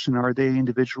question, are they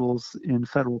individuals in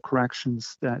federal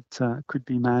corrections that could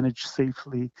be managed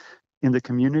safely in the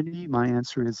community? My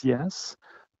answer is yes.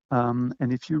 And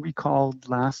if you recall,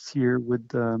 last year with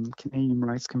the Canadian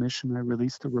Rights Commission, I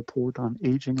released a report on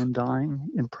aging and dying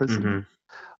in prison.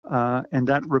 And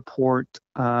that report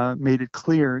made it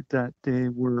clear that they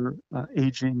were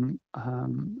aging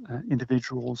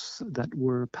individuals that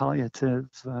were palliative,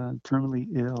 terminally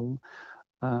ill,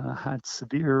 had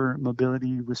severe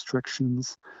mobility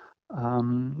restrictions,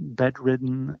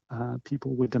 bedridden,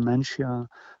 people with dementia,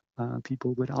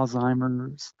 people with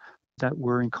Alzheimer's, that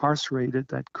were incarcerated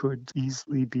that could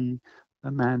easily be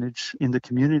managed in the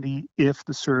community if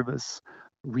the service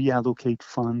reallocate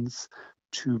funds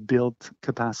to build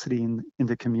capacity in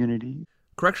the community.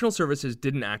 Correctional Services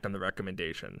didn't act on the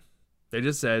recommendation. They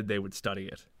just said they would study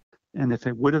it. And if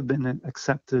it would have been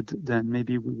accepted, then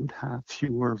maybe we would have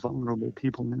fewer vulnerable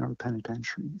people in our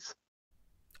penitentiaries.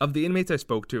 Of the inmates I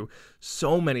spoke to,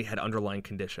 so many had underlying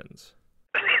conditions.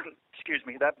 Excuse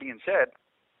me. That being said,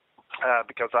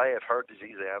 because I have heart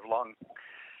disease,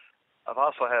 I've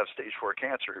also have stage 4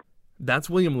 cancer. That's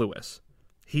William Lewis.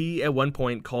 He, at one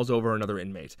point, calls over another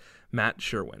inmate, Matt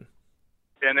Sherwin.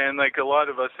 And then, a lot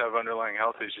of us have underlying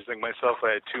health issues. Like myself,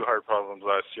 I had 2 heart problems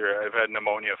last year. I've had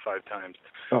pneumonia 5 times.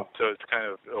 So it's kind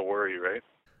of a worry, right?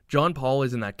 John Paul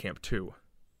is in that camp, too.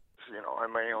 I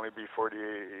may only be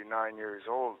 49 years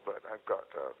old, but I've got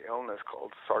an illness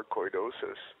called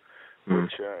sarcoidosis,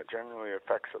 which generally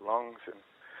affects the lungs. And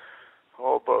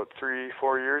about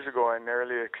 3-4 years ago, I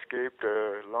nearly escaped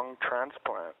a lung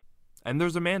transplant. And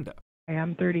there's Amanda. I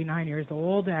am 39 years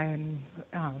old, and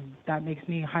that makes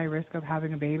me high risk of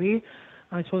having a baby.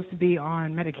 I'm supposed to be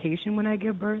on medication when I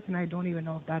give birth, and I don't even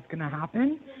know if that's going to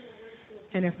happen.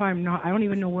 And if I'm not, I don't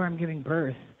even know where I'm giving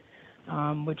birth,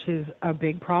 which is a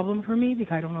big problem for me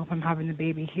because I don't know if I'm having the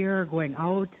baby here or going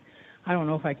out. I don't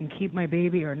know if I can keep my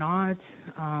baby or not.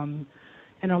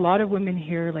 And a lot of women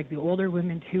here, like the older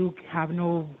women too, have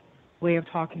no way of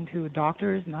talking to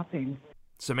doctors, nothing.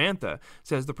 Samantha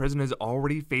says the prison is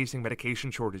already facing medication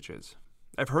shortages.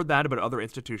 I've heard that about other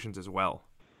institutions as well.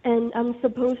 And I'm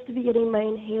supposed to be getting my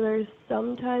inhalers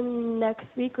sometime next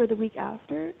week or the week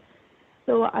after.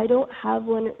 So I don't have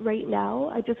one right now.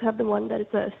 I just have the one that is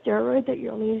a steroid that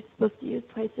you're only supposed to use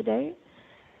twice a day.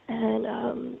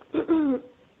 And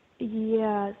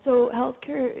yeah, so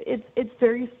healthcare, it's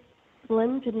very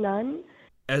slim to none.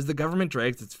 As the government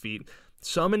drags its feet,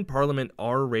 some in Parliament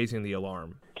are raising the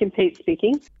alarm. Kim Pate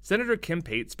speaking. Senator Kim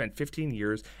Pate spent 15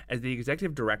 years as the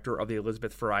executive director of the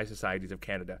Elizabeth Fry Societies of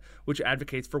Canada, which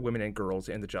advocates for women and girls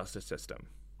in the justice system.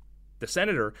 The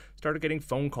senator started getting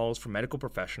phone calls from medical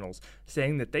professionals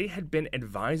saying that they had been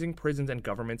advising prisons and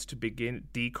governments to begin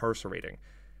decarcerating,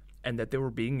 and that they were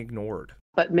being ignored.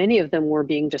 But many of them were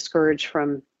being discouraged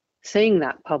from saying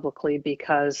that publicly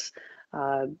because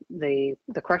the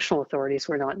correctional authorities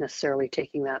were not necessarily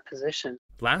taking that position.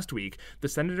 Last week, the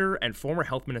senator and former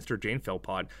health minister Jane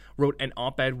Philpott wrote an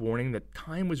op-ed warning that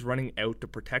time was running out to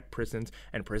protect prisons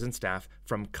and prison staff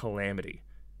from calamity.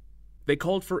 They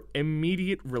called for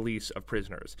immediate release of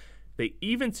prisoners. They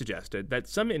even suggested that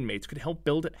some inmates could help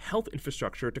build health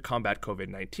infrastructure to combat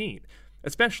COVID-19,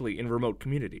 especially in remote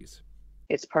communities.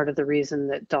 It's part of the reason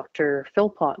that Dr.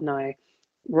 Philpott and I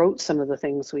wrote some of the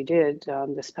things we did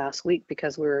this past week,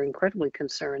 because we were incredibly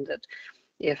concerned that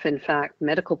if in fact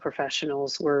medical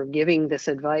professionals were giving this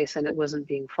advice and it wasn't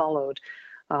being followed,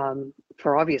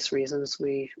 for obvious reasons,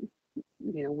 we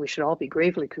should all be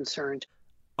gravely concerned.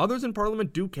 Others in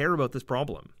Parliament do care about this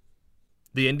problem.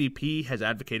 The NDP has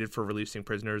advocated for releasing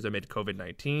prisoners amid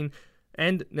COVID-19,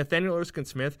 and Nathaniel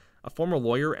Erskine-Smith, a former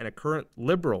lawyer and a current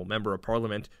Liberal member of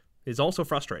Parliament, is also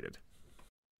frustrated.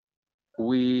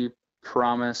 We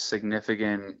promise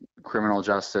significant criminal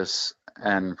justice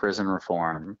and prison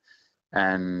reform,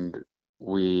 and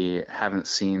we haven't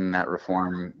seen that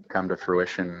reform come to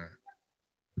fruition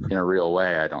in a real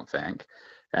way, I don't think.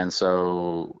 And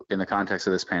so in the context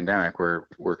of this pandemic,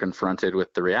 we're confronted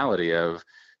with the reality of,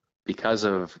 because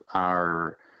of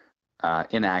our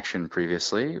inaction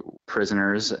previously,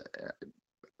 prisoners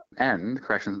and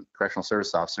correctional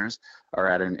service officers are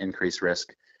at an increased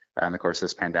risk in the course of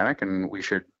this pandemic. And we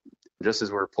should, just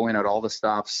as we're pulling out all the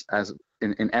stops as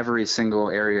in every single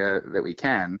area that we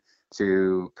can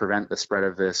to prevent the spread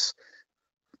of this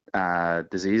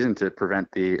disease and to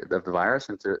prevent the virus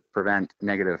and to prevent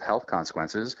negative health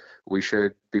consequences, we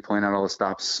should be pulling out all the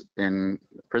stops in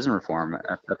prison reform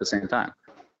at the same time.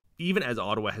 Even as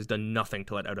Ottawa has done nothing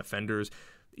to let out offenders,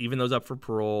 even those up for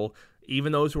parole,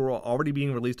 even those who are already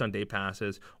being released on day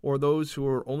passes, or those who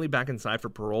are only back inside for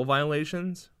parole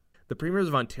violations, the premiers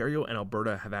of Ontario and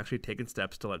Alberta have actually taken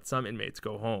steps to let some inmates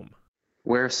go home.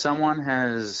 Where someone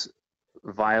has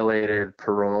violated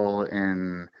parole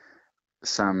in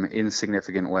some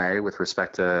insignificant way with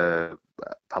respect to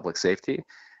public safety,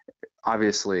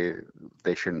 obviously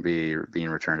they shouldn't be being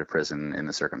returned to prison in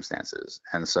the circumstances.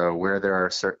 And so where there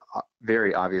are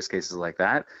very obvious cases like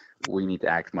that, we need to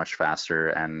act much faster.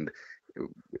 And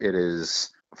it is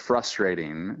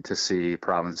frustrating to see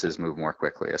provinces move more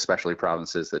quickly, especially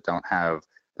provinces that don't have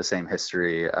the same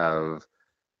history of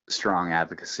strong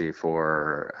advocacy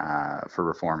for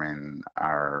reforming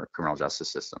our criminal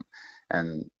justice system.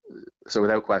 And so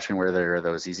without question, where there are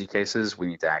those easy cases, we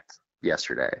need to act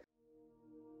yesterday.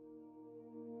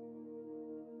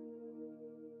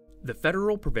 The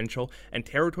federal, provincial, and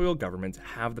territorial governments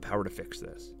have the power to fix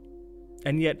this.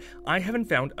 And yet, I haven't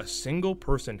found a single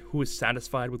person who is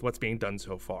satisfied with what's being done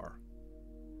so far.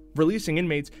 Releasing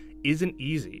inmates isn't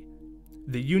easy.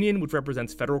 The union, which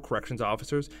represents federal corrections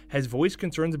officers, has voiced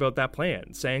concerns about that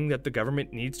plan, saying that the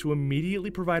government needs to immediately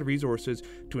provide resources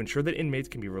to ensure that inmates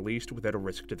can be released without a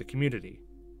risk to the community.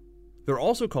 They're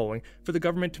also calling for the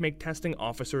government to make testing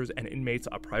officers and inmates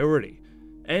a priority,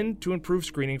 and to improve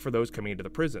screening for those coming into the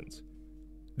prisons.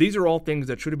 These are all things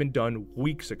that should have been done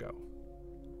weeks ago.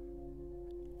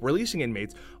 Releasing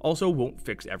inmates also won't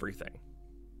fix everything.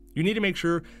 You need to make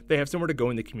sure they have somewhere to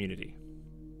go in the community.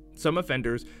 Some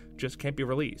offenders just can't be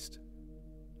released.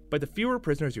 But the fewer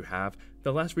prisoners you have,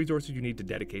 the less resources you need to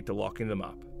dedicate to locking them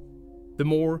up. The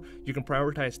more you can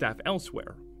prioritize staff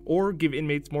elsewhere, or give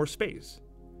inmates more space.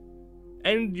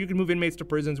 And you can move inmates to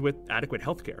prisons with adequate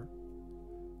health care.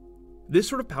 This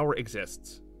sort of power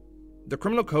exists. The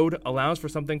Criminal Code allows for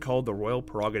something called the Royal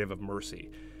Prerogative of Mercy.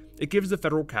 It gives the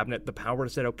federal cabinet the power to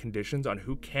set out conditions on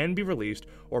who can be released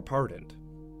or pardoned.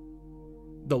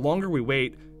 The longer we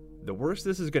wait, the worse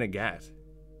this is going to get.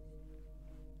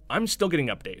 I'm still getting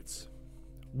updates.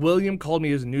 William called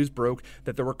me as news broke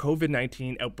that there were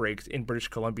COVID-19 outbreaks in British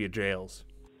Columbia jails.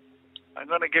 I'm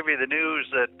going to give you the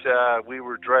news that we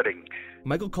were dreading.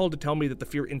 Michael called to tell me that the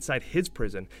fear inside his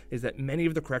prison is that many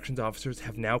of the corrections officers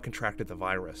have now contracted the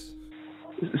virus.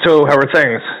 So, how are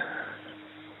things?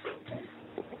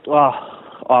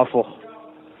 Awful.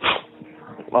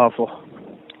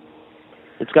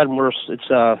 It's gotten worse. It's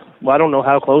I don't know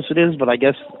how close it is, but I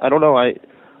guess I don't know.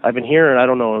 I've been hearing, I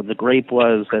don't know, the grape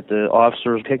was that the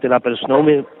officers picked it up at a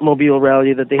snowmobile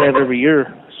rally that they have every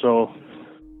year. So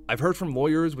I've heard from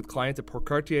lawyers with clients at Port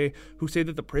Cartier who say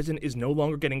that the prison is no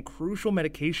longer getting crucial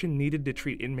medication needed to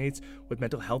treat inmates with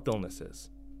mental health illnesses.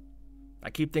 I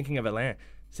keep thinking of Alain,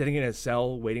 sitting in his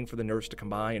cell waiting for the nurse to come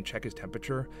by and check his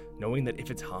temperature, knowing that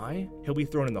if it's high, he'll be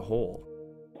thrown in the hole.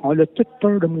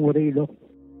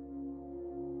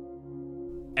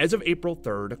 As of April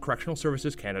 3rd, Correctional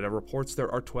Services Canada reports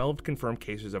there are 12 confirmed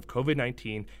cases of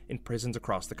COVID-19 in prisons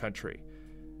across the country.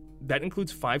 That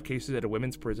includes 5 cases at a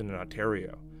women's prison in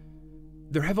Ontario.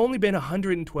 There have only been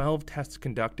 112 tests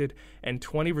conducted, and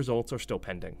 20 results are still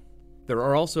pending. There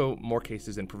are also more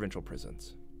cases in provincial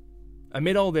prisons.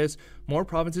 Amid all this, more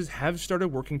provinces have started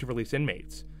working to release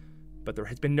inmates, but there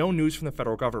has been no news from the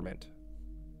federal government.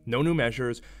 No new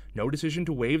measures, no decision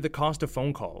to waive the cost of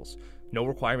phone calls, no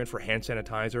requirement for hand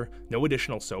sanitizer, no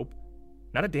additional soap,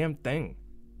 not a damn thing.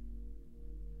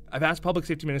 I've asked Public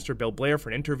Safety Minister Bill Blair for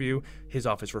an interview. His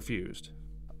office refused.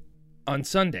 On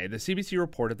Sunday, the CBC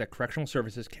reported that Correctional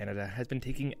Services Canada has been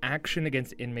taking action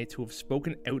against inmates who have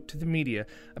spoken out to the media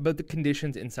about the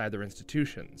conditions inside their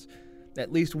institutions.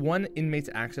 At least one inmate's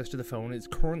access to the phone is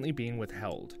currently being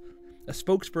withheld. A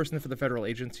spokesperson for the federal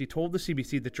agency told the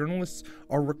CBC that journalists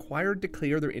are required to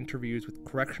clear their interviews with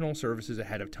correctional services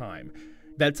ahead of time.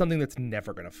 That's something that's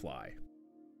never going to fly.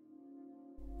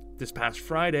 This past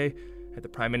Friday, At the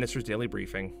Prime Minister's Daily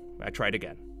Briefing, I tried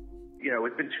again. You know,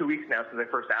 it's been 2 weeks now since I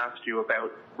first asked you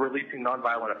about releasing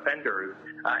nonviolent offenders,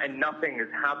 and nothing has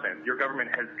happened. Your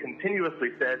government has continuously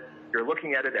said, you're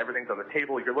looking at it, everything's on the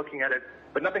table, you're looking at it,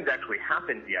 but nothing's actually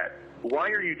happened yet. Why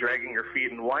are you dragging your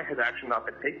feet, and why has action not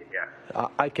been taken yet?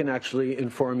 I can actually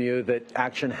inform you that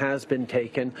action has been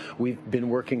taken. We've been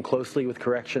working closely with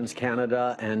Corrections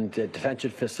Canada and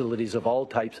detention facilities of all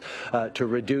types to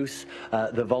reduce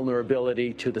the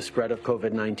vulnerability to the spread of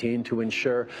COVID-19, to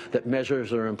ensure that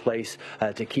measures are in place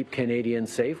to keep Canadians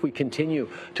safe. We continue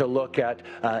to look at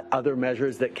other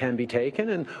measures that can be taken,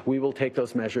 and we will take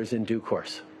those measures in due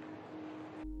course.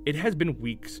 It has been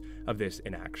weeks of this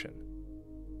inaction.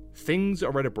 Things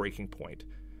are at a breaking point,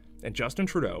 and Justin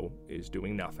Trudeau is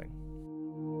doing nothing.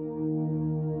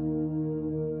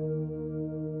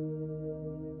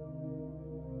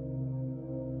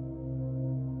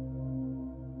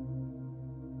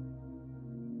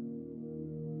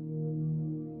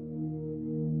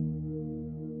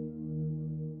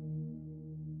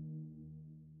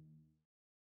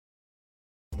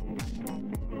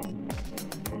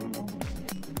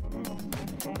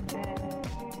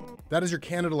 That is your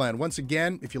Canadaland. Once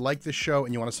again, if you like this show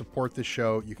and you want to support this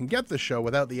show, you can get this show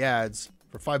without the ads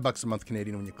for $5 a month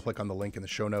Canadian when you click on the link in the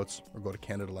show notes or go to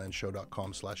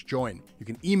CanadaLandShow.com/join. You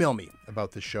can email me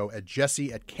about this show at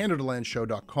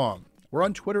jesse@CanadaLandShow.com. We're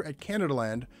on Twitter at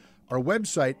Canadaland. Our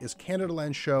website is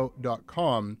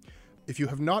CanadaLandShow.com. If you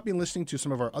have not been listening to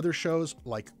some of our other shows,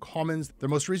 like Commons, their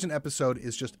most recent episode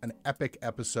is just an epic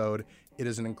episode. It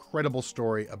is an incredible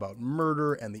story about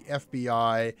murder and the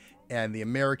FBI and the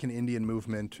American Indian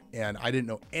movement, and I didn't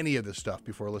know any of this stuff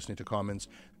before listening to Commons.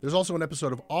 There's also an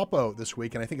episode of Oppo this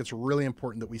week, and I think it's really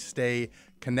important that we stay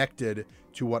connected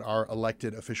to what our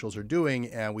elected officials are doing,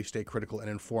 and we stay critical and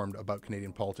informed about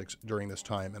Canadian politics during this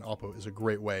time, and Oppo is a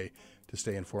great way to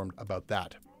stay informed about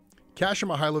that. Kasia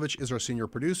Mihailovich is our senior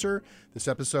producer. This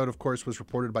episode, of course, was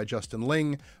reported by Justin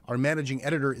Ling. Our managing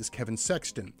editor is Kevin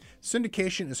Sexton.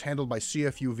 Syndication is handled by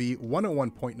CFUV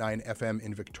 101.9 FM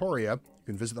in Victoria. You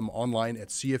can visit them online at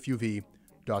cfuv.ca.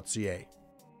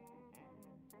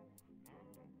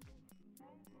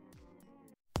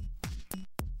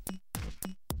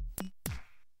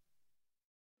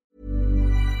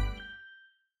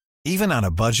 Even on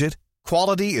a budget,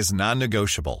 quality is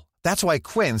non-negotiable. That's why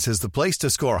Quince is the place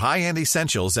to score high-end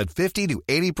essentials at 50 to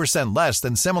 80% less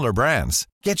than similar brands.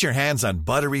 Get your hands on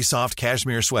buttery soft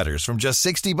cashmere sweaters from just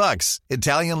 $60,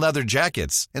 Italian leather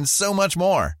jackets, and so much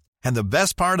more. And the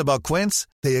best part about Quince,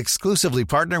 they exclusively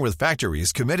partner with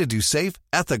factories committed to safe,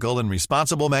 ethical, and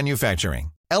responsible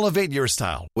manufacturing. Elevate your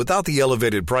style without the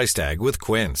elevated price tag with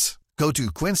Quince. Go to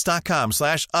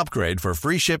quince.com/upgrade for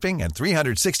free shipping and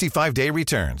 365-day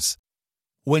returns.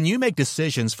 When you make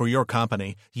decisions for your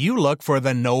company, you look for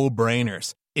the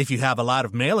no-brainers. If you have a lot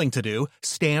of mailing to do,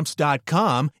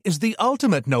 Stamps.com is the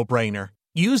ultimate no-brainer.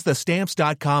 Use the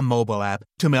Stamps.com mobile app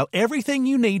to mail everything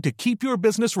you need to keep your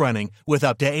business running with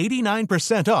up to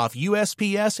 89% off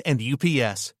USPS and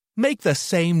UPS. Make the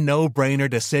same no-brainer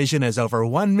decision as over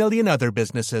 1 million other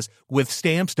businesses with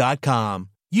Stamps.com.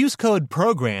 Use code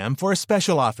PROGRAM for a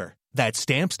special offer. That's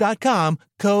Stamps.com,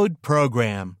 code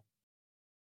PROGRAM.